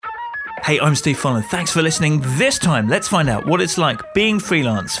Hey, I'm Steve Folland. Thanks for listening. This time, let's find out what it's like being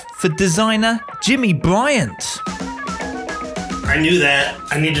freelance for designer Jimmy Bryant. I knew that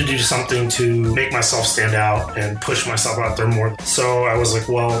I needed to do something to make myself stand out and push myself out there more. So I was like,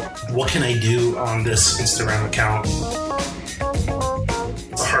 well, what can I do on this Instagram account?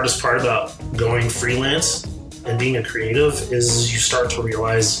 The hardest part about going freelance and being a creative is you start to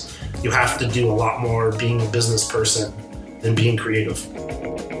realize you have to do a lot more being a business person than being creative.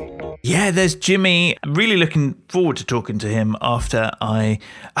 Yeah, there's Jimmy. Really looking forward to talking to him after I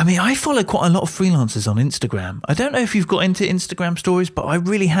follow quite a lot of freelancers on Instagram. I don't know if you've got into Instagram stories, but I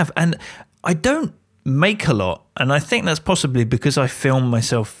really have. And I don't make a lot. And I think that's possibly because I film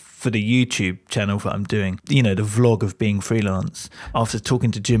myself for the YouTube channel that I'm doing, you know, the vlog of being freelance. After talking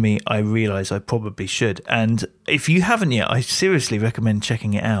to Jimmy, I realised I probably should. And if you haven't yet, I seriously recommend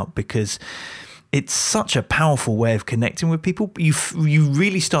checking it out because it's such a powerful way of connecting with people. You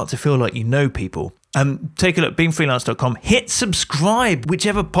really start to feel like you know people. Take a look, beingfreelance.com. Hit subscribe,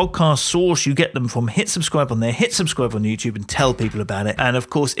 whichever podcast source you get them from. Hit subscribe on there. Hit subscribe on YouTube and tell people about it. And of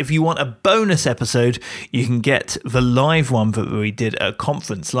course, if you want a bonus episode, you can get the live one that we did at a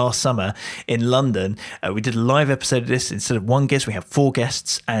conference last summer in London. We did a live episode of this. Instead of one guest, we have 4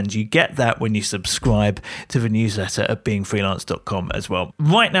 guests. And you get that when you subscribe to the newsletter at beingfreelance.com as well.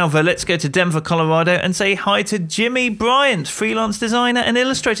 Right now, though, let's go to Denver, Colorado and say hi to Jimmy Bryant, freelance designer and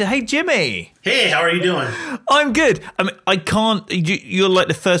illustrator. Hey, Jimmy. Hey, how are you doing? I'm good. I mean, I can't. You're like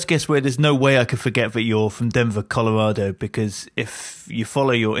the first guest where there's no way I could forget that you're from Denver, Colorado, because if you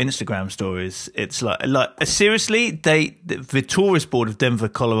follow your Instagram stories, it's like seriously, the tourist board of Denver,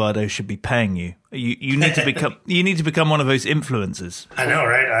 Colorado should be paying you. You need to become one of those influencers. I know,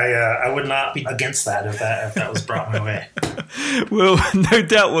 right? I would not be against that if that was brought my way. Well, no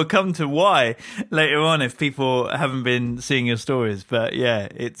doubt we'll come to why later on if people haven't been seeing your stories. But yeah,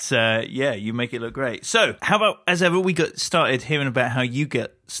 it's you make it look great. So how about, as ever, we got started hearing about how you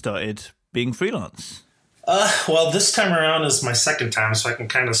get started being freelance? Well, this time around is my second time, so I can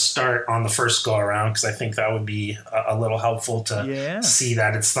kind of start on the first go around because I think that would be a little helpful to see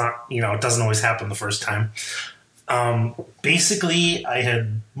that it's not, it doesn't always happen the first time. Basically, I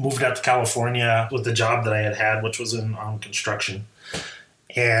had moved out to California with the job that I had, which was in construction.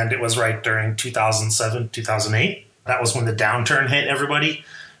 And it was right during 2007, 2008. That was when the downturn hit everybody,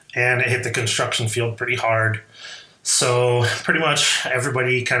 and it hit the construction field pretty hard. So pretty much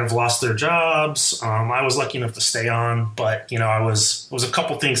everybody kind of lost their jobs. I was lucky enough to stay on, but it was a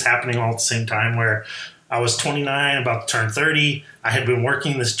couple things happening all at the same time where I was 29, about to turn 30. I had been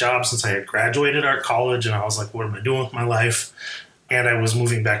working this job since I had graduated art college, and I was like, what am I doing with my life? And I was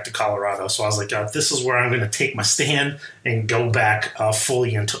moving back to Colorado. So I was like, this is where I'm going to take my stand and go back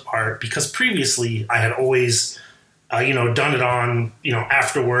fully into art, because previously I had always done it on,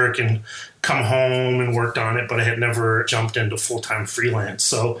 after work and come home and worked on it, but I had never jumped into full-time freelance.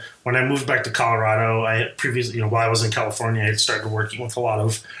 So when I moved back to Colorado, I had previously, while I was in California, I had started working with a lot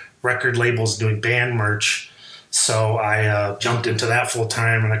of record labels doing band merch. So I jumped into that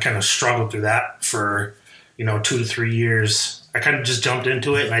full-time, and I kind of struggled through that for, 2 to 3 years. I kind of just jumped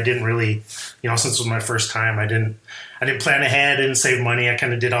into it, and I didn't really, since it was my first time, I didn't plan ahead, I didn't save money. I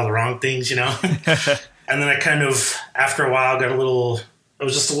kind of did all the wrong things, And then I kind of, after a while, it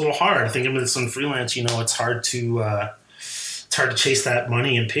was just a little hard. I think with some freelance, it's hard to chase that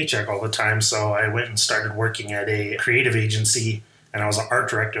money and paycheck all the time. So I went and started working at a creative agency, and I was an art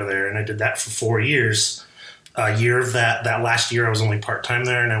director there, and I did that for 4 years. A year of that last year, I was only part-time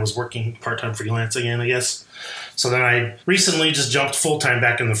there, and I was working part-time freelance again, I guess. So then I recently just jumped full-time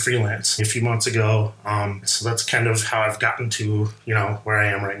back into freelance a few months ago. So that's kind of how I've gotten to, where I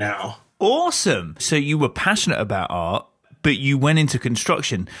am right now. Awesome. So you were passionate about art, but you went into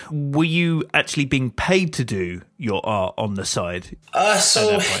construction. Were you actually being paid to do your art on the side?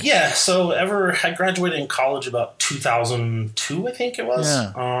 So I graduated in college about 2002, I think it was.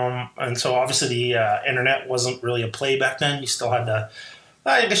 Yeah. And so obviously the internet wasn't really a play back then. You still had to,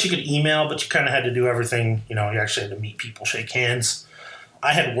 I guess you could email, but you kind of had to do everything. You actually had to meet people, shake hands.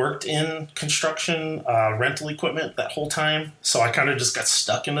 I had worked in construction, rental equipment that whole time, so I kind of just got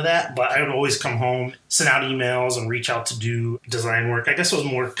stuck into that. But I would always come home, send out emails, and reach out to do design work. I guess I was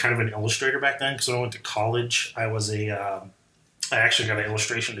more kind of an illustrator back then, because when I went to college, I actually got an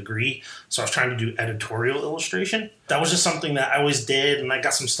illustration degree, so I was trying to do editorial illustration. That was just something that I always did, and I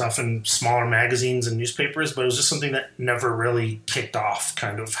got some stuff in smaller magazines and newspapers, but it was just something that never really kicked off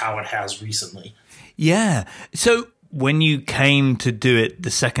kind of how it has recently. Yeah. So when you came to do it the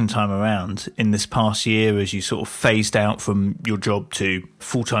second time around in this past year, as you sort of phased out from your job to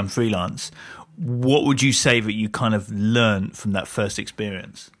full-time freelance, what would you say that you kind of learned from that first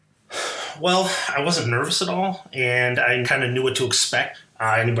experience? Well, I wasn't nervous at all, and I kind of knew what to expect.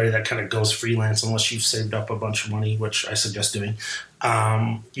 Anybody that kind of goes freelance, unless you've saved up a bunch of money, which I suggest doing,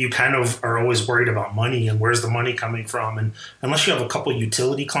 you kind of are always worried about money and where's the money coming from. And unless you have a couple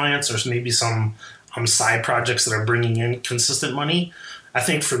utility clients or maybe some side projects that are bringing in consistent money, I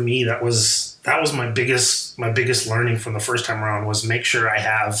think for me that was my biggest learning from the first time around was make sure I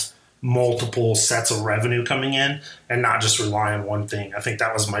have multiple sets of revenue coming in and not just rely on one thing. I think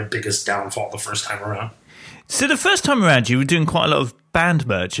that was my biggest downfall the first time around. So the first time around, you were doing quite a lot of band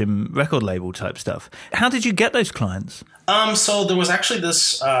merch and record label type stuff. How did you get those clients? So there was actually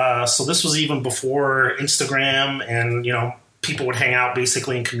this. So this was even before Instagram, and people would hang out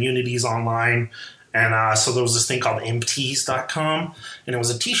basically in communities online. And so there was this thing called mtees.com, and it was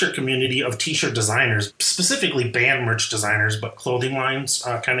a t-shirt community of t-shirt designers, specifically band merch designers, but clothing lines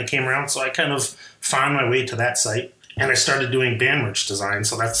kind of came around. So I kind of found my way to that site. And I started doing band merch design.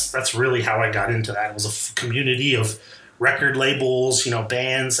 So that's really how I got into that. It was a community of record labels,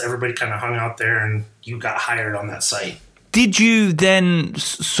 bands. Everybody kind of hung out there, and you got hired on that site. Did you then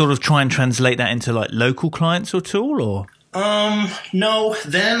sort of try and translate that into like local clients at all, or? No.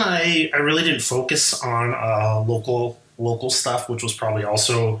 Then I really didn't focus on local stuff, which was probably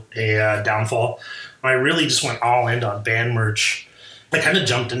also a downfall. I really just went all in on band merch. I kind of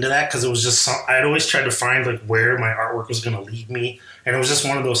jumped into that because it was just I'd always tried to find like where my artwork was going to lead me, and it was just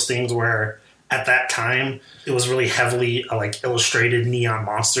one of those things where at that time it was really heavily like illustrated neon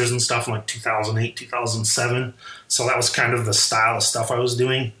monsters and stuff in like 2008, 2007. So that was kind of the style of stuff I was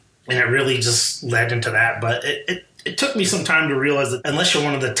doing, and it really just led into that. But it took me some time to realize that unless you're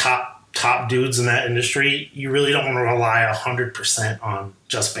one of the top dudes in that industry, you really don't want to rely 100% on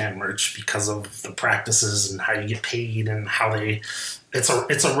just band merch because of the practices and how you get paid and how it's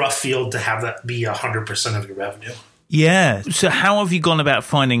a rough field to have that be 100% of your revenue. Yeah. So how have you gone about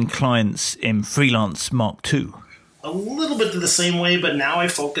finding clients in Freelance Mark II? A little bit the same way, but now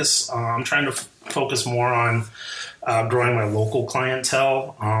I'm trying to focus more on growing my local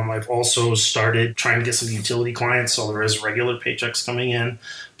clientele. I've also started trying to get some utility clients, so there is regular paychecks coming in.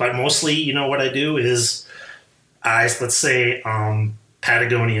 But mostly, what I do is, let's say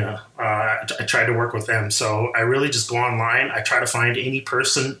Patagonia, I try to work with them. So I really just go online. I try to find any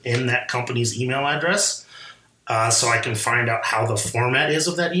person in that company's email address so I can find out how the format is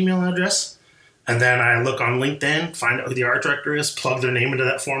of that email address. And then I look on LinkedIn, find out who the art director is, plug their name into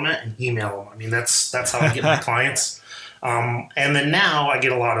that format, and email them. I mean, that's how I get my clients. And then now I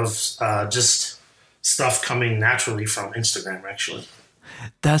get a lot of just stuff coming naturally from Instagram, actually.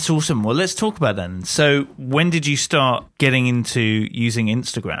 That's awesome. Well, let's talk about that then. So when did you start getting into using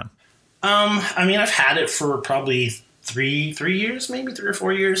Instagram? I mean, I've had it for probably three years, maybe 3 or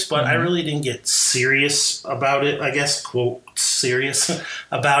 4 years, but I really didn't get serious about it, I guess, quote, serious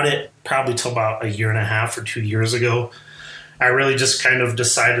about it, probably till about 1.5 years or 2 years ago. I really just kind of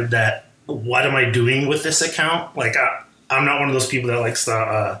decided that, what am I doing with this account? Like, I'm not one of those people that likes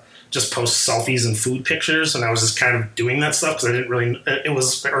to just post selfies and food pictures, and I was just kind of doing that stuff because I didn't really, it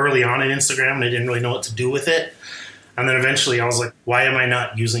was early on in Instagram, and I didn't really know what to do with it. And then eventually I was like, why am I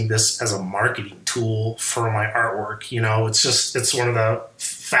not using this as a marketing tool for my artwork? It's one of the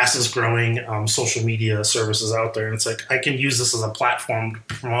fastest growing social media services out there. And it's like, I can use this as a platform to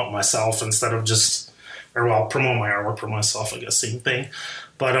promote myself instead of promote my artwork for myself, I guess, same thing.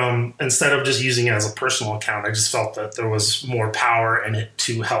 But instead of just using it as a personal account, I just felt that there was more power in it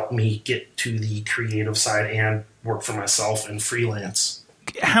to help me get to the creative side and work for myself and freelance.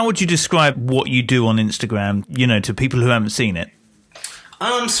 How would you describe what you do on Instagram, to people who haven't seen it?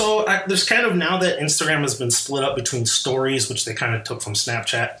 There's kind of, now that Instagram has been split up between stories, which they kind of took from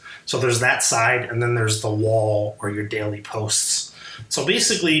Snapchat. So there's that side, and then there's the wall or your daily posts. So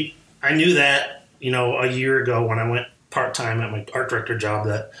basically, I knew that, a year ago when I went part-time at my art director job,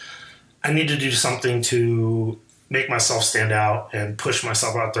 that I need to do something to make myself stand out and push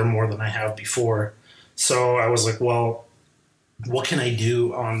myself out there more than I have before. So I was like, well, what can I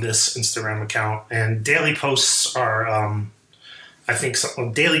do on this Instagram account? And daily posts are, I think,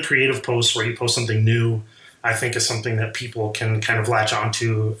 daily creative posts where you post something new, I think is something that people can kind of latch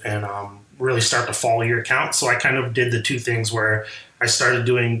onto and really start to follow your account. So I kind of did the two things where I started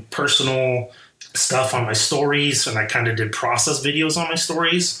doing personal stuff on my stories, and I kind of did process videos on my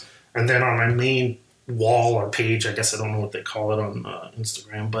stories. And then on my main wall or page, I guess I don't know what they call it on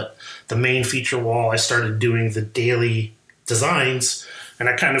Instagram, but the main feature wall, I started doing the daily designs, and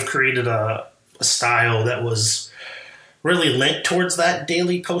I kind of created a style that was really lent towards that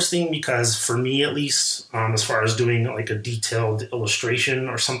daily posting because for me at least, as far as doing like a detailed illustration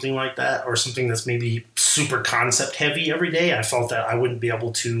or something like that, or something that's maybe super concept heavy every day, I felt that I wouldn't be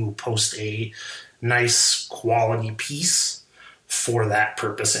able to post a nice quality piece for that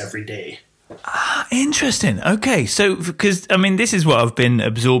purpose every day. Interesting. Okay, so because I mean, this is what I've been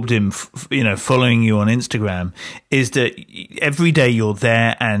absorbed in. Following you on Instagram is that every day you're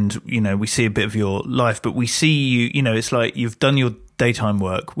there, and we see a bit of your life, but we see you. It's like you've done your daytime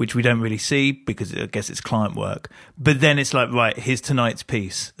work, which we don't really see because I guess it's client work. But then it's like, right, here's tonight's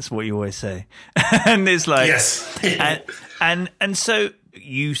piece. That's what you always say, and it's like, yes, and so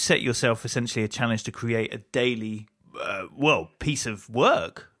you set yourself essentially a challenge to create a daily, piece of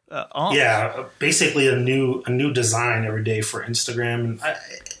work. Yeah, basically a new design every day for Instagram.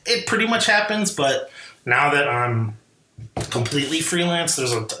 It pretty much happens, but now that I'm completely freelance,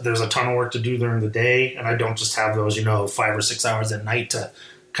 there's a ton of work to do during the day, and I don't just have those 5 or 6 hours at night to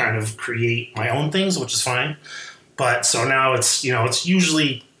kind of create my own things, which is fine. But so now it's it's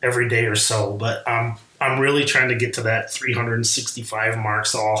usually every day or so, but I'm really trying to get to that 365 mark,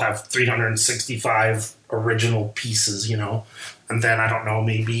 so I'll have 365 original pieces, and then I don't know,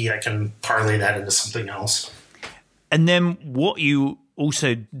 maybe I can parlay that into something else. And then what you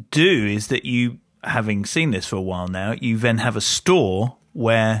also do is that you, having seen this for a while now, you then have a store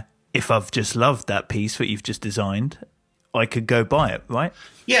where if I've just loved that piece that you've just designed, I could go buy it, right?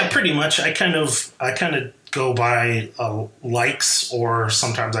 Yeah, pretty much. I kind of go by likes, or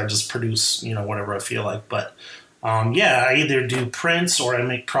sometimes I just produce, whatever I feel like. But I either do prints or I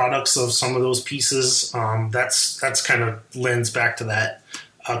make products of some of those pieces. That's kind of lends back to that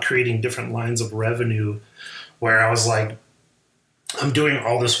creating different lines of revenue, where I was like, I'm doing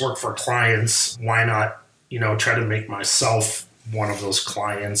all this work for clients. Why not, try to make myself one of those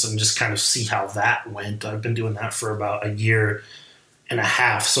clients and just kind of see how that went. I've been doing that for about a year and a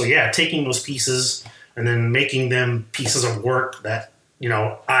half. So yeah, taking those pieces and then making them pieces of work that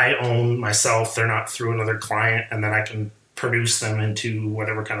I own myself. They're not through another client, and then I can produce them into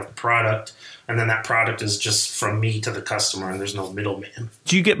whatever kind of product. And then that product is just from me to the customer, and there's no middleman.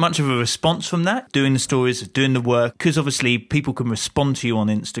 Do you get much of a response from that, doing the stories, doing the work? Because obviously people can respond to you on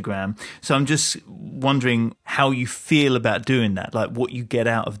Instagram. So I'm just wondering how you feel about doing that, like what you get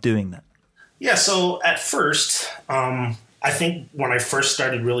out of doing that. Yeah, so at first, I think when I first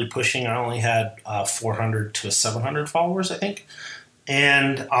started really pushing, I only had 400 to 700 followers, I think.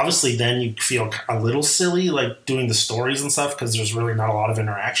 And obviously then you feel a little silly, like doing the stories and stuff, because there's really not a lot of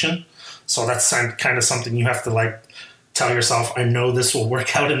interaction. So that's kind of something you have to like tell yourself, I know this will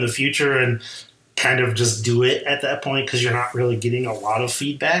work out in the future, and kind of just do it at that point, because you're not really getting a lot of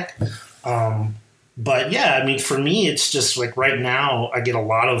feedback. But yeah, I mean, for me, it's just like right now I get a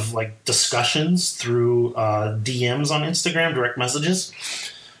lot of like discussions through DMs on Instagram, direct messages.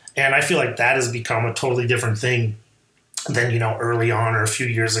 And I feel like that has become a totally different thing than, early on or a few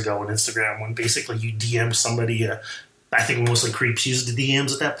years ago on Instagram, when basically you DM somebody. I think mostly creeps use the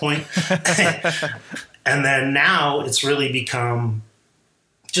DMs at that point. And then now it's really become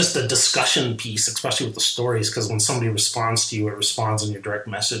just a discussion piece, especially with the stories, because when somebody responds to you, it responds in your direct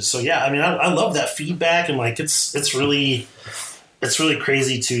message. So yeah, I mean, I love that feedback, and like it's really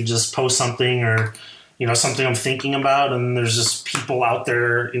crazy to just post something or something I'm thinking about, and there's just people out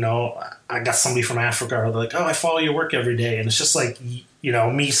there. I got somebody from Africa, or they're like, oh, I follow your work every day, and it's just like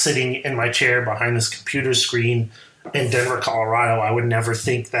me sitting in my chair behind this computer screen in Denver, Colorado. I would never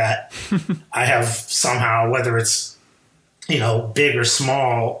think that I have somehow, whether it's big or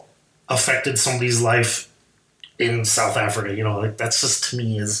small, affected somebody's life in South Africa. Like that's just, to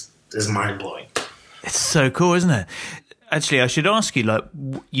me, is mind blowing. It's so cool, isn't it? Actually, I should ask you, like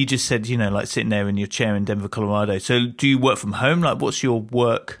you just said, like sitting there in your chair in Denver, Colorado. So do you work from home? Like what's your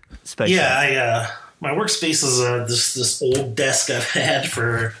work space? Yeah, my workspace is this old desk I've had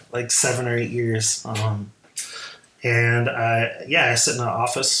for like 7 or 8 years. And I sit in an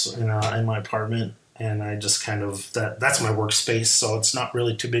office in my apartment, and I just kind of, that's my workspace. So it's not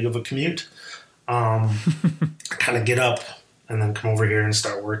really too big of a commute. I kind of get up and then come over here and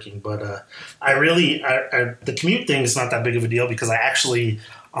start working. But the commute thing is not that big of a deal, because I actually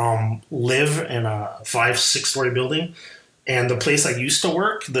live in a 5-6 story building. And the place I used to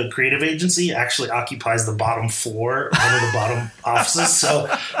work, the creative agency, actually occupies the bottom floor, one of the bottom offices. So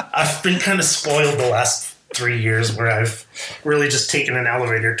I've been kind of spoiled the last 3 years, where I've really just taken an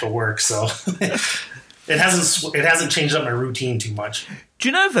elevator to work. So it hasn't changed up my routine too much. Do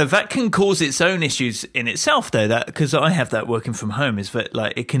you know, though, that can cause its own issues in itself, though, that because I have that working from home, is that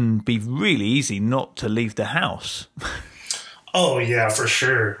like it can be really easy not to leave the house. Oh yeah, for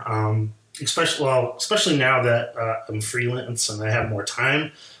sure. especially now that I'm freelance and I have more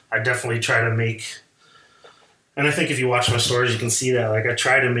time, I definitely try to make. And I think if you watch my stories, you can see that. Like, I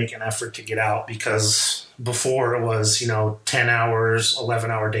try to make an effort to get out, because before it was, 10 hours,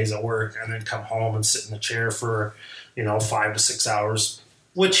 11-hour days at work, and then come home and sit in the chair for, 5 to 6 hours,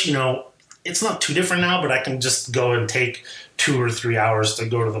 which, it's not too different now, but I can just go and take 2 or 3 hours to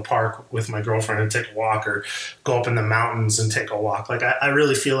go to the park with my girlfriend and take a walk, or go up in the mountains and take a walk. Like, I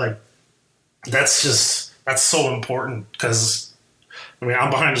really feel like that's so important, because, I'm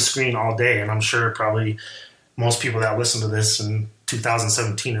behind a screen all day, and I'm sure probably most people that listen to this in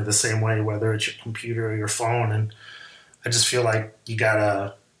 2017 are the same way, whether it's your computer or your phone. And I just feel like you got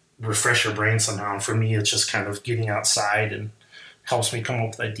to refresh your brain somehow. And for me, it's just kind of getting outside, and helps me come up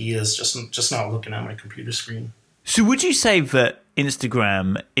with ideas, just not looking at my computer screen. So would you say that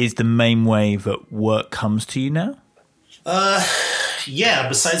Instagram is the main way that work comes to you now? Yeah,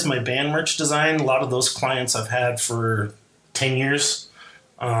 besides my band merch design, a lot of those clients I've had for 10 years.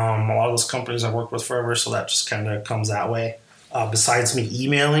 A lot of those companies I've worked with forever, so that just kind of comes that way. Besides me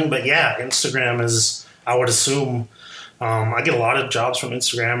emailing, but yeah, Instagram is, I would assume, I get a lot of jobs from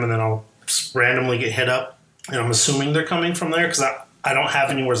Instagram, and then I'll randomly get hit up, and I'm assuming they're coming from there, because I don't have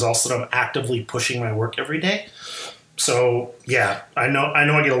anywhere else that I'm actively pushing my work every day. So yeah, I know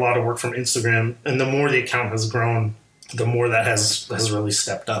I get a lot of work from Instagram, and the more the account has grown, the more that has really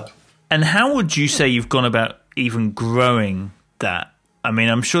stepped up. And how would you say you've gone about even growing that?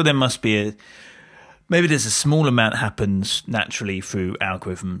 I'm sure there must be maybe there's a small amount happens naturally through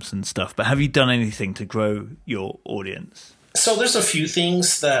algorithms and stuff, but have you done anything to grow your audience? So there's a few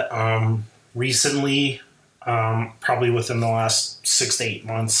things that recently, probably within the last 6 to 8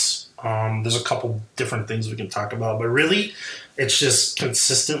 months, there's a couple different things we can talk about, but really it's just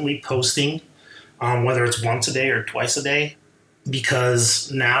consistently posting, whether it's once a day or twice a day,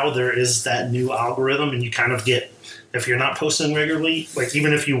 because now there is that new algorithm, and you kind of get, if you're not posting regularly, like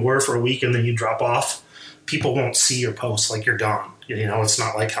even if you were for a week and then you drop off, people won't see your posts, like you're gone. It's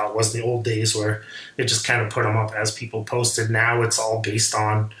not like how it was in the old days where it just kind of put them up as people posted. Now it's all based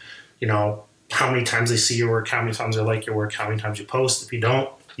on, how many times they see your work, how many times they like your work, how many times you post. If you don't,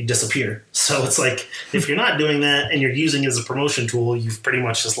 you disappear. So it's like, if you're not doing that and you're using it as a promotion tool, you've pretty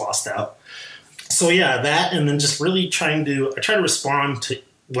much just lost out. So yeah, that, and then just really I try to respond to,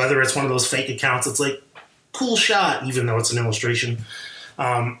 whether it's one of those fake accounts, it's like, cool shot, even though it's an illustration.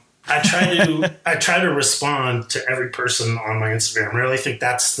 I try to respond to every person on my Instagram. I really think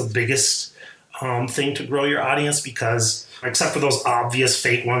that's the biggest thing to grow your audience, because except for those obvious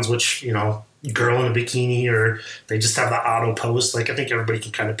fake ones, which, girl in a bikini, or they just have the auto post, like I think everybody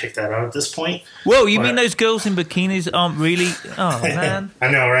can kind of pick that out at this point. Whoa, you mean those girls in bikinis aren't really? Oh man,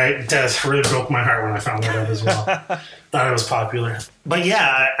 I know, right? That really broke my heart when I found that out as well. Thought it was popular, but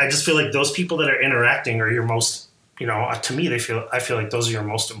yeah, I just feel like those people that are interacting are your most, to me, I feel like those are your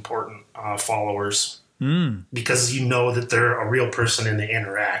most important followers, because that they're a real person and they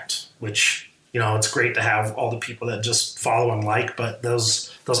interact, which, it's great to have all the people that just follow and like, but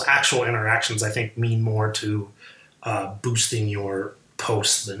those actual interactions, I think, mean more to boosting your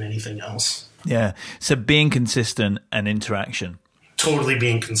posts than anything else. Yeah. So being consistent and interaction. Totally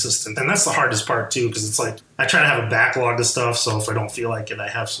being consistent. And that's the hardest part too, because it's like I try to have a backlog of stuff, so if I don't feel like it, I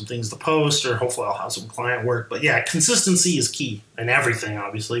have some things to post, or hopefully I'll have some client work. But yeah, consistency is key in everything,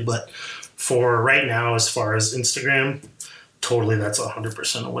 obviously. But for right now, as far as Instagram, totally that's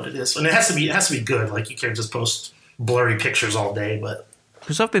 100% of what it is. And it has to be good. Like, you can't just post blurry pictures all day, but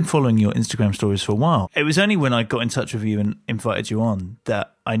because I've been following your Instagram stories for a while. It was only when I got in touch with you and invited you on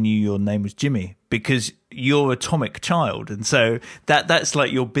that I knew your name was Jimmy, because you're Atomic Child. And so that's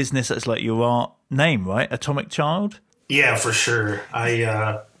like your business, that's like your art name, right? Atomic Child? Yeah, for sure.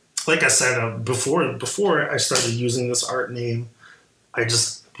 Like I said, before I started using this art name, I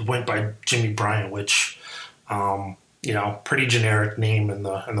just went by Jimmy Bryant, which, pretty generic name in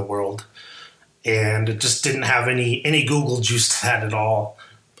the world. And it just didn't have any Google juice to that at all.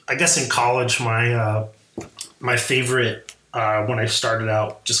 I guess in college, my favorite when I started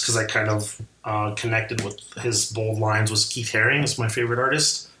out, just because I kind of connected with his bold lines, was Keith Haring is my favorite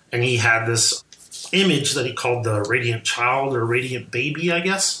artist. And he had this image that he called the Radiant Child or Radiant Baby, I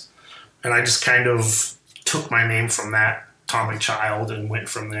guess. And I just kind of took my name from that, Atomic Child, and went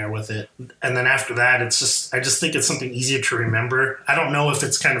from there with it. And then after that, I just think it's something easier to remember. I don't know if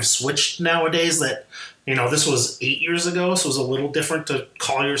it's kind of switched nowadays that, this was 8 years ago, so it was a little different to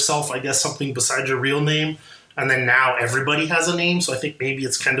call yourself, I guess, something besides your real name. And then now everybody has a name, so I think maybe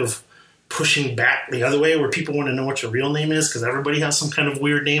it's kind of pushing back the other way where people want to know what your real name is because everybody has some kind of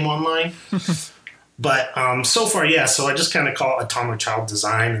weird name online. But so far, yeah. So I just kind of call it Atomic Child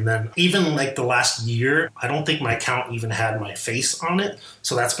Design. And then even like the last year, I don't think my account even had my face on it.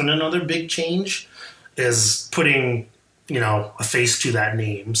 So that's been another big change, is putting, a face to that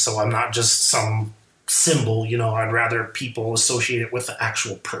name. So I'm not just some symbol, I'd rather people associate it with the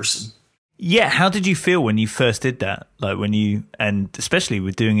actual person. Yeah. How did you feel when you first did that? Like and especially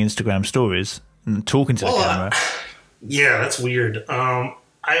with doing Instagram stories and talking to the camera? Yeah, that's weird.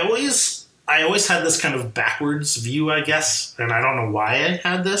 I always had this kind of backwards view, I guess, and I don't know why I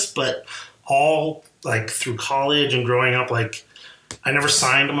had this, but all like through college and growing up, like I never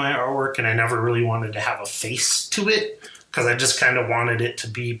signed my artwork and I never really wanted to have a face to it because I just kind of wanted it to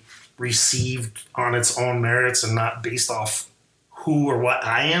be received on its own merits and not based off who or what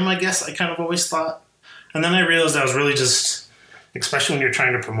I am, I guess I kind of always thought. And then I realized I was really just, especially when you're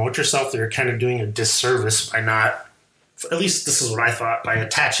trying to promote yourself, you're kind of doing a disservice by not, at least this is what I thought, by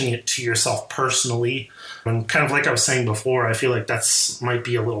attaching it to yourself personally. And kind of like I was saying before, I feel like that's might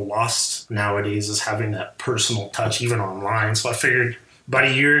be a little lost nowadays, is having that personal touch even online. So I figured about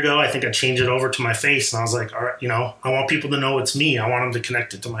a year ago, I think I changed it over to my face, and I was like, all right, I want people to know it's me. I want them to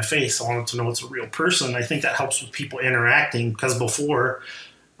connect it to my face. I want them to know it's a real person. I think that helps with people interacting, because before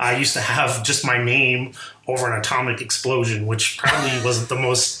I used to have just my name over an atomic explosion, which probably wasn't the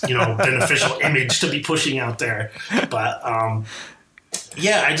most, beneficial image to be pushing out there. But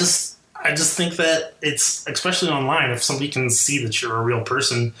yeah, I just think that it's, especially online, if somebody can see that you're a real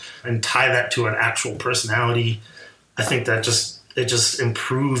person and tie that to an actual personality, I think that it just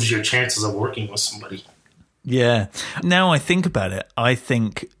improves your chances of working with somebody. Yeah. Now I think about it, I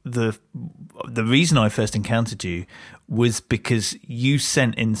think the reason I first encountered you was because you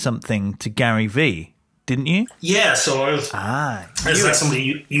sent in something to Gary Vee, didn't you? Yeah. So is that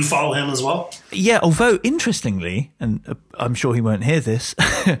somebody you follow him as well? Yeah. Although interestingly, and I'm sure he won't hear this,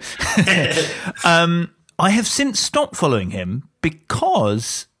 I have since stopped following him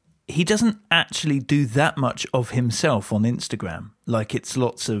because he doesn't actually do that much of himself on Instagram. Like, it's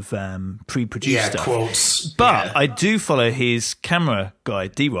lots of pre-produced stuff. Quotes. But I do follow his camera guy,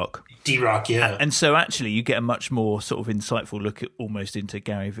 D-Rock. D-Rock, yeah. And so actually you get a much more sort of insightful look at almost into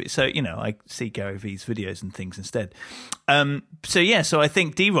Gary Vee. So, I see Gary Vee's videos and things instead. So I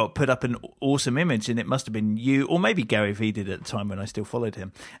think D-Rock put up an awesome image, and it must have been you, or maybe Gary Vee did at the time when I still followed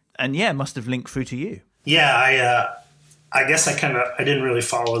him. And yeah, it must have linked through to you. Yeah, I guess I didn't really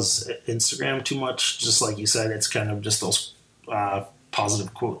follow his Instagram too much. Just like you said, it's kind of just those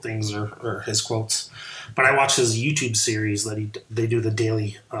positive quote things or his quotes. But I watch his YouTube series that they do the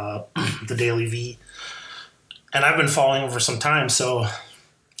Daily V, and I've been following him for some time. So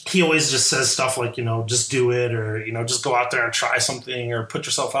he always just says stuff like, just do it, or just go out there and try something, or put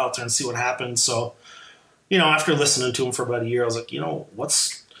yourself out there and see what happens. So after listening to him for about a year, I was like,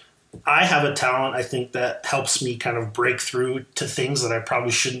 I have a talent, I think, that helps me kind of break through to things that I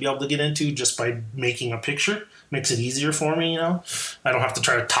probably shouldn't be able to get into just by making a picture. Makes it easier for me, I don't have to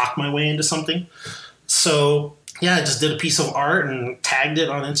try to talk my way into something. So, yeah, I just did a piece of art and tagged it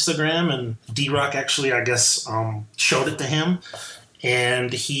on Instagram, and D-Rock actually, I guess, showed it to him,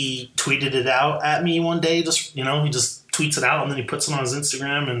 and he tweeted it out at me one day. Just, he just tweets it out, and then he puts it on his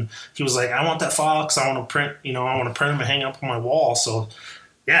Instagram, and he was like, I want that file because I want to print, I want to print them and hang up on my wall. So,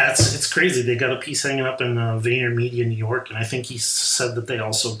 yeah, it's crazy. They got a piece hanging up in VaynerMedia, New York, and I think he said that they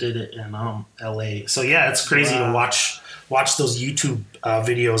also did it in L.A. So yeah, it's crazy to watch those YouTube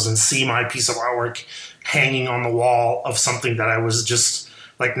videos and see my piece of artwork hanging on the wall of something that I was just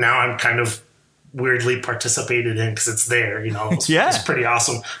like, now I'm kind of weirdly participated in because it's there. It's pretty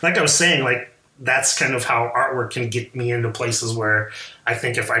awesome. Like I was saying, like that's kind of how artwork can get me into places where I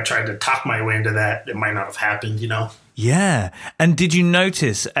think if I tried to talk my way into that, it might not have happened. Yeah. And did you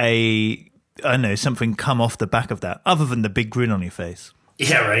notice something come off the back of that, other than the big grin on your face?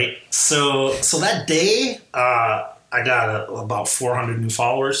 Yeah, right. So that day, I got about 400 new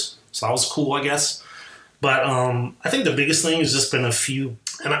followers. So that was cool, I guess. But I think the biggest thing has just been a few,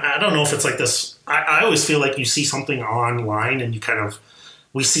 and I don't know if it's like this. I always feel like you see something online and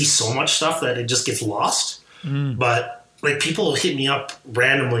we see so much stuff that it just gets lost. But like people hit me up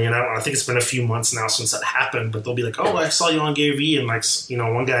randomly, and I think it's been a few months now since that happened, but they'll be like, oh, I saw you on Gary Vee. And like,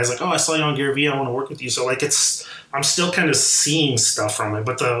 one guy's like, oh, I saw you on Gary Vee. I want to work with you. So like I'm still kind of seeing stuff from it.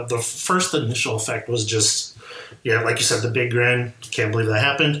 But the first initial effect was just, like you said, the big grin. Can't believe that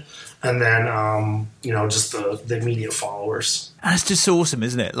happened. And then, just the immediate followers. That's just awesome,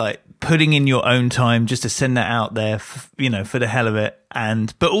 isn't it? Like putting in your own time just to send that out there, for the hell of it.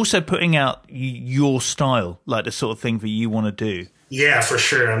 But also putting out your style, like the sort of thing that you want to do. Yeah, for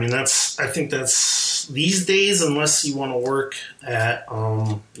sure. I mean, I think that's these days, unless you want to work at,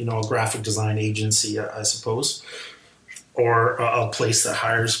 a graphic design agency, I suppose, or a place that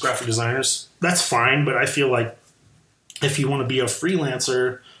hires graphic designers, that's fine. But I feel like if you want to be a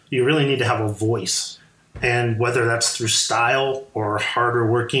freelancer, you really need to have a voice. And whether that's through style or harder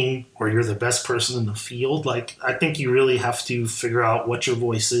working or you're the best person in the field, like I think you really have to figure out what your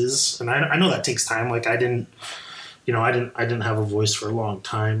voice is. And I know that takes time. Like I didn't have a voice for a long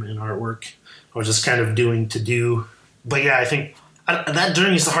time in artwork. I was just kind of doing to do. But yeah, I think that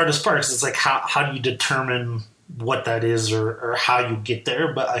journey is the hardest part because it's like how do you determine what that is or how you get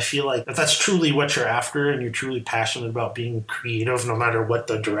there. But I feel like if that's truly what you're after and you're truly passionate about being creative, no matter what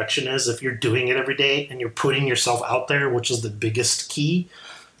the direction is, if you're doing it every day and you're putting yourself out there, which is the biggest key,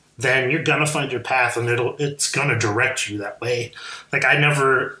 then you're gonna find your path and it's gonna direct you that way. Like I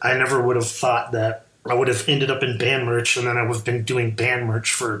never would have thought that I would have ended up in band merch and then I would have been doing band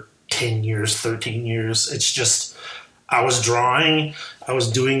merch for 10 years, 13 years. It's just I was drawing, I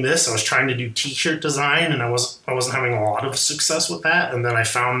was doing this, I was trying to do t-shirt design, and I wasn't having a lot of success with that. And then I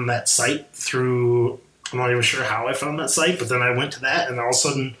found that site through, I'm not even sure how I found that site, but then I went to that, and all of a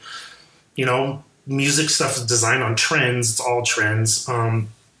sudden, music stuff is designed on trends. It's all trends. And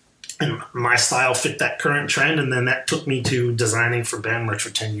my style fit that current trend, and then that took me to designing for band merch for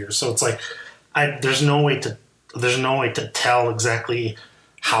 10 years. So it's like there's no way to tell exactly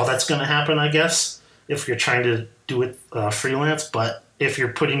how that's going to happen, I guess, if you're trying to do it freelance. But if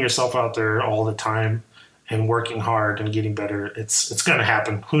you're putting yourself out there all the time and working hard and getting better, it's going to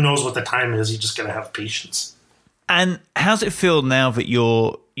happen. Who knows what the time is? You just got to have patience. And how's it feel now that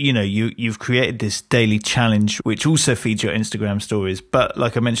you've created this daily challenge, which also feeds your Instagram stories? But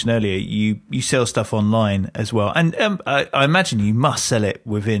like I mentioned earlier, you sell stuff online as well. And I imagine you must sell it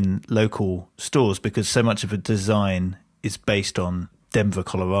within local stores because so much of a design is based on Denver,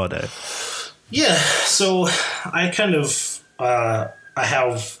 Colorado. Yeah, so I kind of I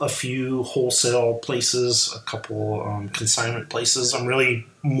have a few wholesale places, a couple consignment places. I'm really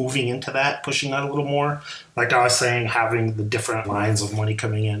moving into that, pushing that a little more. Like I was saying, having the different lines of money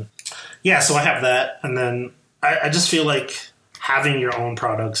coming in. Yeah, so I have that, and then I just feel like having your own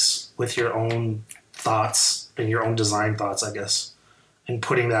products with your own thoughts and your own design thoughts, I guess, and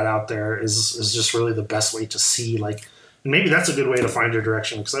putting that out there is just really the best way to see, like, maybe that's a good way to find your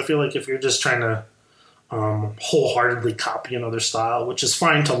direction, because I feel like if you're just trying to wholeheartedly copy another style, which is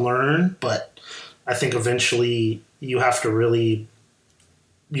fine to learn, but I think eventually you have to really,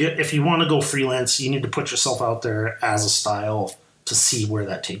 if you want to go freelance, you need to put yourself out there as a style to see where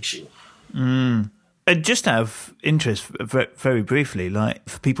that takes you. And just out of interest, very briefly, like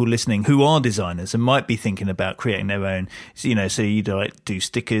for people listening who are designers and might be thinking about creating their own, so you like do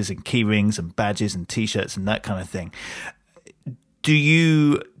stickers and key rings and badges and T-shirts and that kind of thing. Do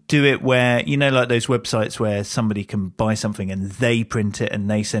you do it where, like those websites where somebody can buy something and they print it and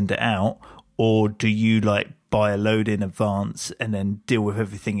they send it out? Or do you like buy a load in advance and then deal with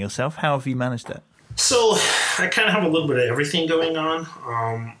everything yourself? How have you managed that? So I kind of have a little bit of everything going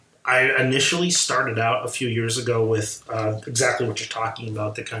on. I initially started out a few years ago with exactly what you're talking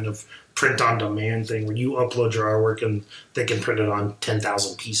about, the kind of print-on-demand thing where you upload your artwork and they can print it on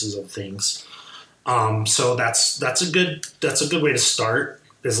 10,000 pieces of things. So that's a good way to start,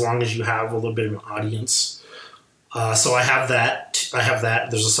 as long as you have a little bit of an audience. So I have that.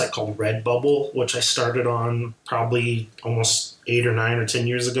 There's a site called Redbubble, which I started on probably almost 8 or 9 or 10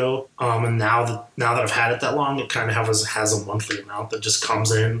 years ago. And now that I've had it that long, it kind of has a monthly amount that just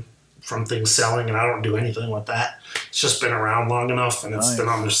comes in from things selling, and I don't do anything with that. It's just been around long enough, and it's been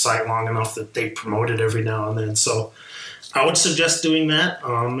on their site long enough that they promote it every now and then. So I would suggest doing that.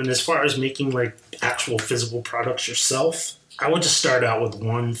 And as far as making like actual physical products yourself, I would just start out with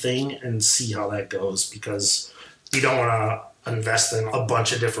one thing and see how that goes, because you don't want to invest in a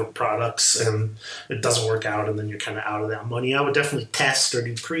bunch of different products and it doesn't work out and then you're kind of out of that money. I would definitely test or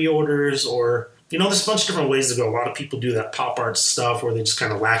do pre-orders, or there's a bunch of different ways to go. A lot of people do that pop art stuff where they just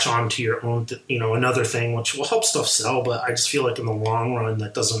kind of latch on to your own, another thing, which will help stuff sell. But I just feel like in the long run,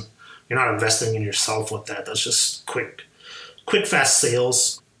 you're not investing in yourself with that. That's just quick, fast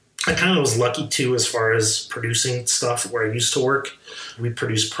sales. I kind of was lucky too, as far as producing stuff where I used to work. We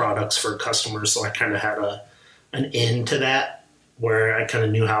produced products for customers. So I kind of had an end to that, where I kind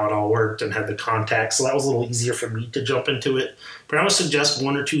of knew how it all worked and had the contacts. So that was a little easier for me to jump into it. But I would suggest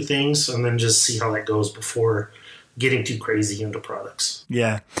 1 or 2 things and then just see how that goes before getting too crazy into products.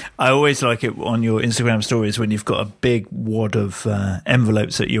 Yeah. I always like it on your Instagram stories when you've got a big wad of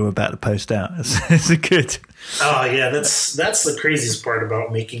envelopes that you're about to post out. It's good. Oh, yeah. That's the craziest part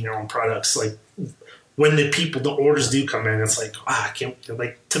about making your own products. Like, when the orders do come in, it's like, I can't,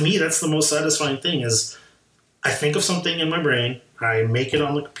 like, to me, that's the most satisfying thing is I think of something in my brain, I make it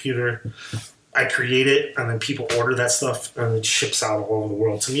on the computer, I create it, and then people order that stuff and it ships out all over the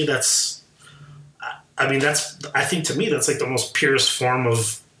world. To me, I think to me, that's like the most purest form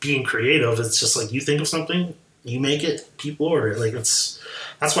of being creative. It's just like, you think of something, you make it, people order it. Like, that's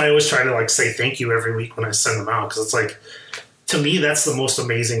why I always try to like say thank you every week when I send them out. Cause it's like, to me, that's the most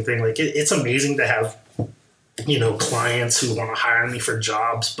amazing thing. Like it's amazing to have, clients who want to hire me for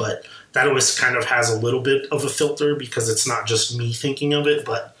jobs, but that always kind of has a little bit of a filter because it's not just me thinking of it,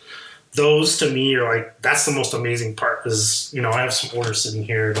 but those to me are like, that's the most amazing part is, I have some orders sitting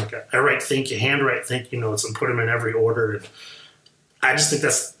here. Like I handwrite thank you notes and put them in every order. And I just think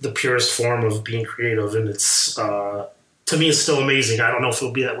that's the purest form of being creative. And it's, to me, it's still amazing. I don't know if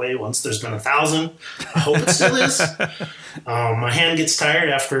it'll be that way once there's been 1,000. I hope it still is. My hand gets tired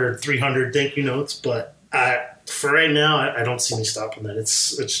after 300 thank you notes, but for right now, I don't see me stopping that.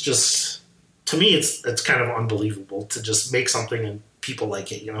 It's just, to me, it's kind of unbelievable to just make something and people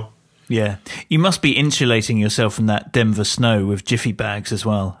like it, Yeah. You must be insulating yourself from that Denver snow with Jiffy bags as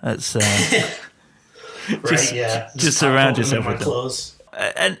well. That's right, yeah. Just surround yourself with clothes.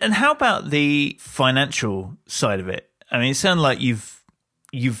 And how about the financial side of it? I mean, it sounds like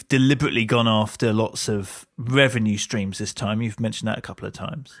you've deliberately gone after lots of revenue streams this time. You've mentioned that a couple of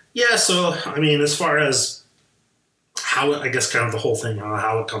times. Yeah, so, I mean, as far as how, I guess kind of the whole thing,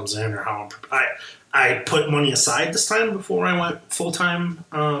 how it comes in or how I put money aside this time before I went full-time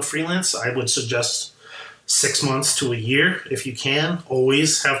freelance. I would suggest 6 months to a year if you can.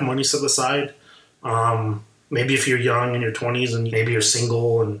 Always have money set aside. Maybe if you're young in your 20s and maybe you're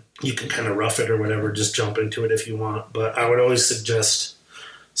single and you can kind of rough it or whatever, just jump into it if you want. But I would always suggest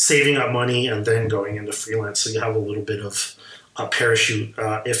saving up money and then going into freelance so you have a little bit of a parachute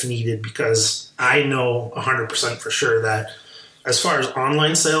if needed, because I know 100% for sure that as far as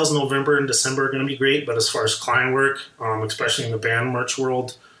online sales, November and December are going to be great. But as far as client work, especially in the band merch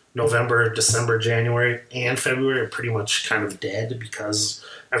world, November, December, January, and February are pretty much kind of dead because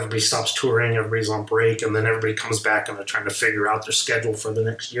everybody stops touring, everybody's on break, and then everybody comes back and they're trying to figure out their schedule for the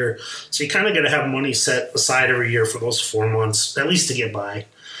next year. So you kind of got to have money set aside every year for those 4 months, at least to get by.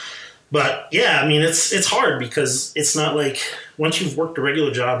 But yeah, I mean, it's hard because it's not like once you've worked a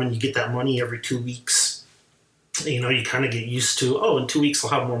regular job and you get that money every 2 weeks, you kind of get used to, in 2 weeks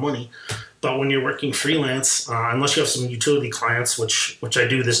I'll have more money. But when you're working freelance, unless you have some utility clients, which I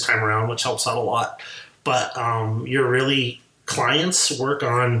do this time around, which helps out a lot, but you're really clients work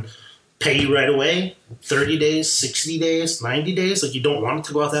on pay you right away, 30 days, 60 days, 90 days. Like you don't want it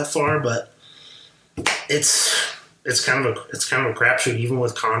to go out that far, but it's kind of a crapshoot even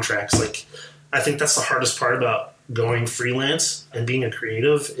with contracts. Like I think that's the hardest part about going freelance and being a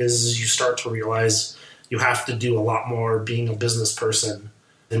creative is you start to realize you have to do a lot more being a business person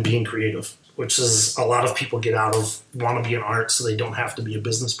than being creative, which is a lot of people get out of want to be an art so they don't have to be a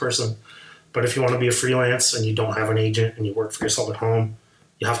business person. But if you want to be a freelance and you don't have an agent and you work for yourself at home,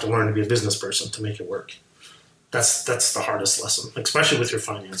 you have to learn to be a business person to make it work. That's the hardest lesson, especially with your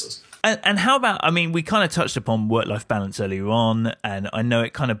finances. And how about, I mean, we kind of touched upon work-life balance earlier on, and I know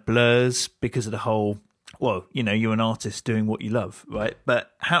it kind of blurs because of the whole, well, you're an artist doing what you love, right?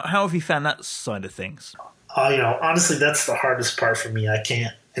 But how have you found that side of things? Honestly, that's the hardest part for me.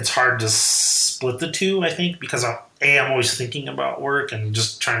 It's hard to split the two, I think, because I'm always thinking about work and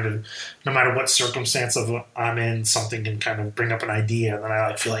just trying to, no matter what circumstance I'm in, something can kind of bring up an idea, and then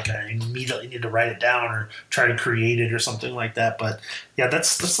I feel like I immediately need to write it down or try to create it or something like that. But yeah,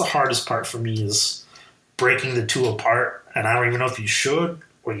 that's the hardest part for me is breaking the two apart. And I don't even know if you should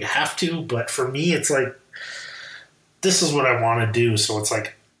or you have to, but for me, it's like, this is what I want to do. So it's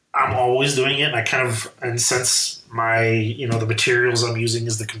like, I'm always doing it. And since my, the materials I'm using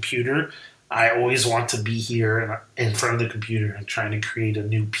is the computer, I always want to be here in front of the computer and trying to create a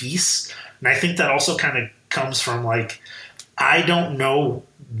new piece. And I think that also kind of comes from like, I don't know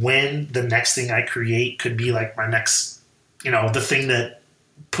when the next thing I create could be like my next, the thing that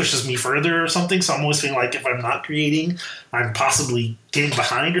pushes me further or something. So I'm always feeling like if I'm not creating, I'm possibly getting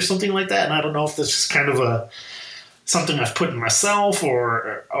behind or something like that. And I don't know if that's just kind of something I've put in myself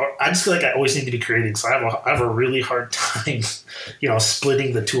or I just feel like I always need to be creating. So I have a really hard time,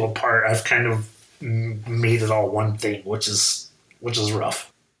 splitting the two apart. I've kind of made it all one thing, which is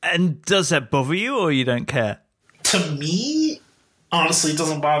rough. And does that bother you or you don't care? To me, honestly, it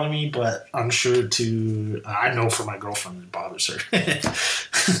doesn't bother me, but I'm sure I know for my girlfriend it bothers her.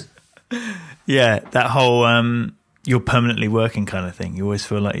 Yeah, that whole you're permanently working kind of thing. You always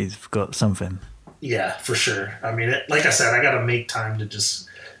feel like you've got something. Yeah, for sure. I mean, like I said, I got to make time to just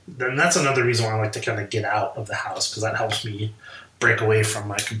then that's another reason why I like to kind of get out of the house, because that helps me break away from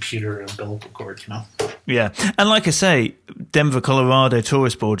my computer and umbilical cord, you know? Yeah. And like I say, Denver, Colorado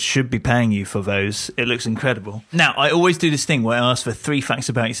Tourist Board should be paying you for those. It looks incredible. Now, I always do this thing where I ask for 3 facts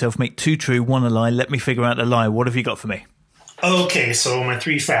about yourself, make 2 true, 1 a lie. Let me figure out the lie. What have you got for me? Okay, so my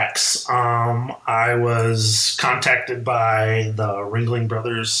 3 facts. I was contacted by the Ringling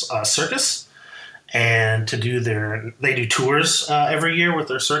Brothers Circus, and they do tours every year with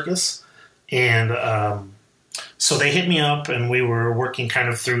their circus, and so they hit me up, and we were working kind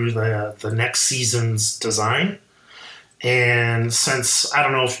of through the next season's design. And since, I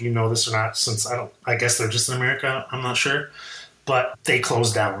don't know if you know this or not, I guess they're just in America, I'm not sure, but they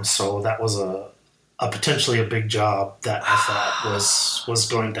closed down, so that was a potentially a big job that I thought was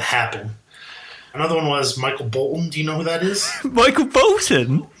going to happen. Another one was Michael Bolton. Do you know who that is? Michael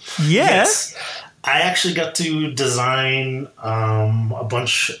Bolton? Yeah. Yes. I actually got to design a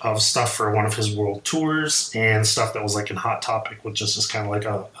bunch of stuff for one of his world tours and stuff that was like in Hot Topic, which is just kind of like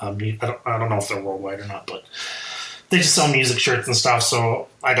I don't know if they're worldwide or not, but they just sell music shirts and stuff. So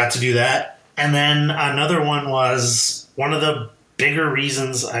I got to do that. And then another one was one of the bigger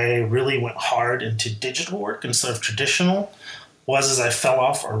reasons I really went hard into digital work instead of traditional was I fell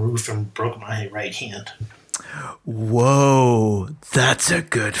off a roof and broke my right hand. Whoa, that's a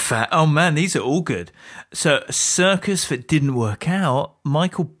good fact. Oh man, these are all good. So a circus that didn't work out,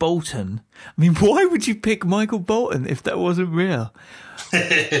 Michael Bolton. I mean, why would you pick Michael Bolton if that wasn't real?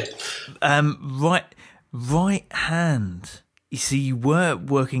 Right hand. You see, you were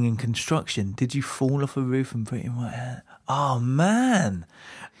working in construction. Did you fall off a roof and break your right hand? Oh man.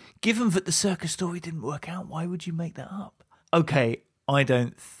 Given that the circus story didn't work out, why would you make that up? Okay, I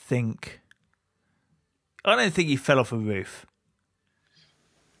don't think you fell off a roof.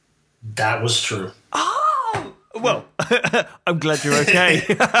 That was true. Oh! Well, I'm glad you're okay.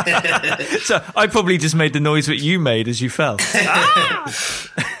 So I probably just made the noise that you made as you fell.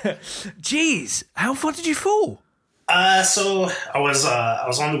 Jeez, how far did you fall? So I was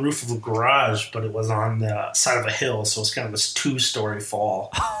on the roof of a garage, but it was on the side of a hill, so it's kind of this 2-story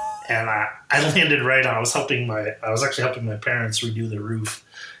fall. And I landed right on. I was actually helping my parents redo the roof,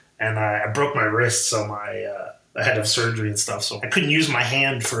 and I broke my wrist, so I had to have surgery and stuff. So I couldn't use my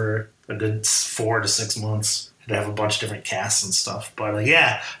hand for a good 4 to 6 months. I had to have a bunch of different casts and stuff. But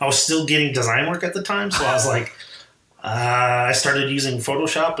yeah, I was still getting design work at the time, so I was like, I started using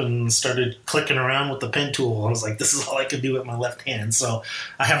Photoshop and started clicking around with the pen tool. I was like, this is all I could do with my left hand. So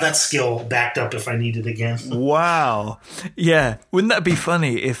I have that skill backed up if I need it again. Wow. Yeah. Wouldn't that be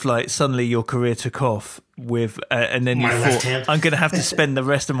funny if like suddenly your career took off with, and then you thought, I'm going to have to spend the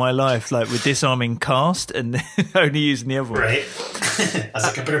rest of my life like with disarming cast and only using the other one. Right. I was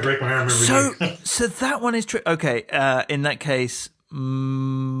like, I better break my arm every year. So that one is true. Okay. In that case,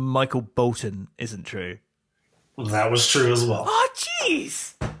 Michael Bolton isn't true. That was true as well. Oh,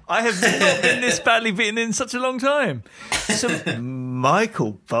 jeez. I have not been this badly beaten in such a long time. So,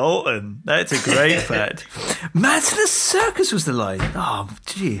 Michael Bolton. That's a great fact. Man, so the circus was the lie. Oh,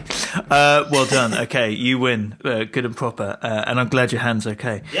 gee. Well done. Okay, you win. Good and proper. And I'm glad your hand's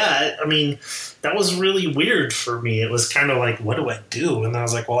okay. Yeah, I mean, that was really weird for me. It was kind of like, what do I do? And I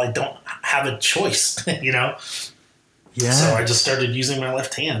was like, well, I don't have a choice, you know? Yeah. So I just started using my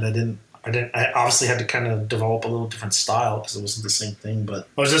left hand. I obviously had to kind of develop a little different style because it wasn't the same thing, but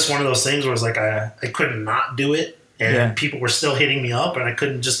it was just one of those things where it's like I couldn't not do it, and people were still hitting me up, and I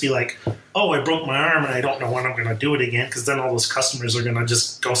couldn't just be like, oh, I broke my arm and I don't know when I'm going to do it again, because then all those customers are going to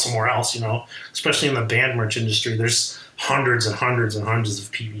just go somewhere else, you know, especially in the band merch industry. There's hundreds and hundreds and hundreds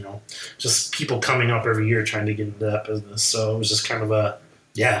of people, you know, just people coming up every year trying to get into that business. So it was just kind of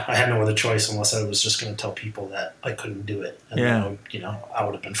I had no other choice unless I was just going to tell people that I couldn't do it. And then, I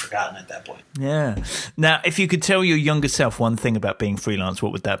would have been forgotten at that point. Yeah. Now, if you could tell your younger self one thing about being freelance,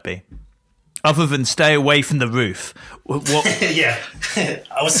 what would that be? Other than stay away from the roof. What? Yeah.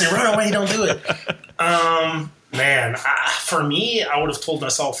 I would say, run away, don't do it. For me, I would have told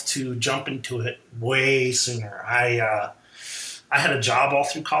myself to jump into it way sooner. I had a job all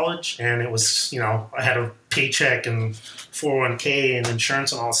through college, and it was, I had a paycheck and 401k and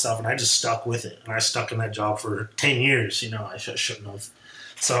insurance and all that stuff, and I just stuck with it. And I stuck in that job for 10 years. I shouldn't have.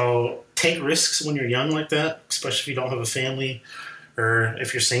 So take risks when you're young like that, especially if you don't have a family, or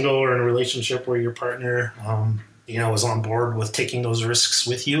if you're single or in a relationship where your partner, is on board with taking those risks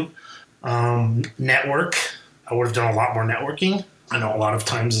with you. Network. I would have done a lot more networking. I know a lot of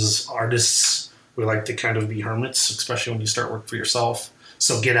times as artists, we like to kind of be hermits, especially when you start work for yourself.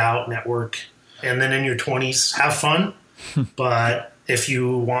 So get out, network. And then in your 20s, have fun. But if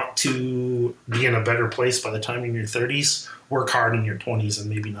you want to be in a better place by the time you're in your 30s, work hard in your 20s and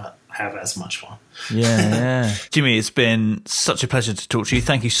maybe not have as much fun. Yeah. Jimmy, it's been such a pleasure to talk to you.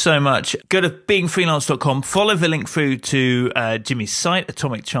 Thank you so much. Go to beingfreelance.com, follow the link through to Jimmy's site,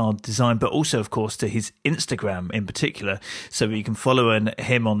 Atomic Child Design, but also, of course, to his Instagram in particular, so that you can follow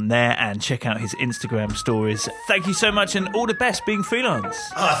him on there and check out his Instagram stories. Thank you so much, and all the best being freelance.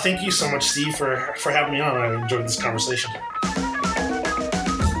 Thank you so much, Steve, for having me on. I enjoyed this conversation.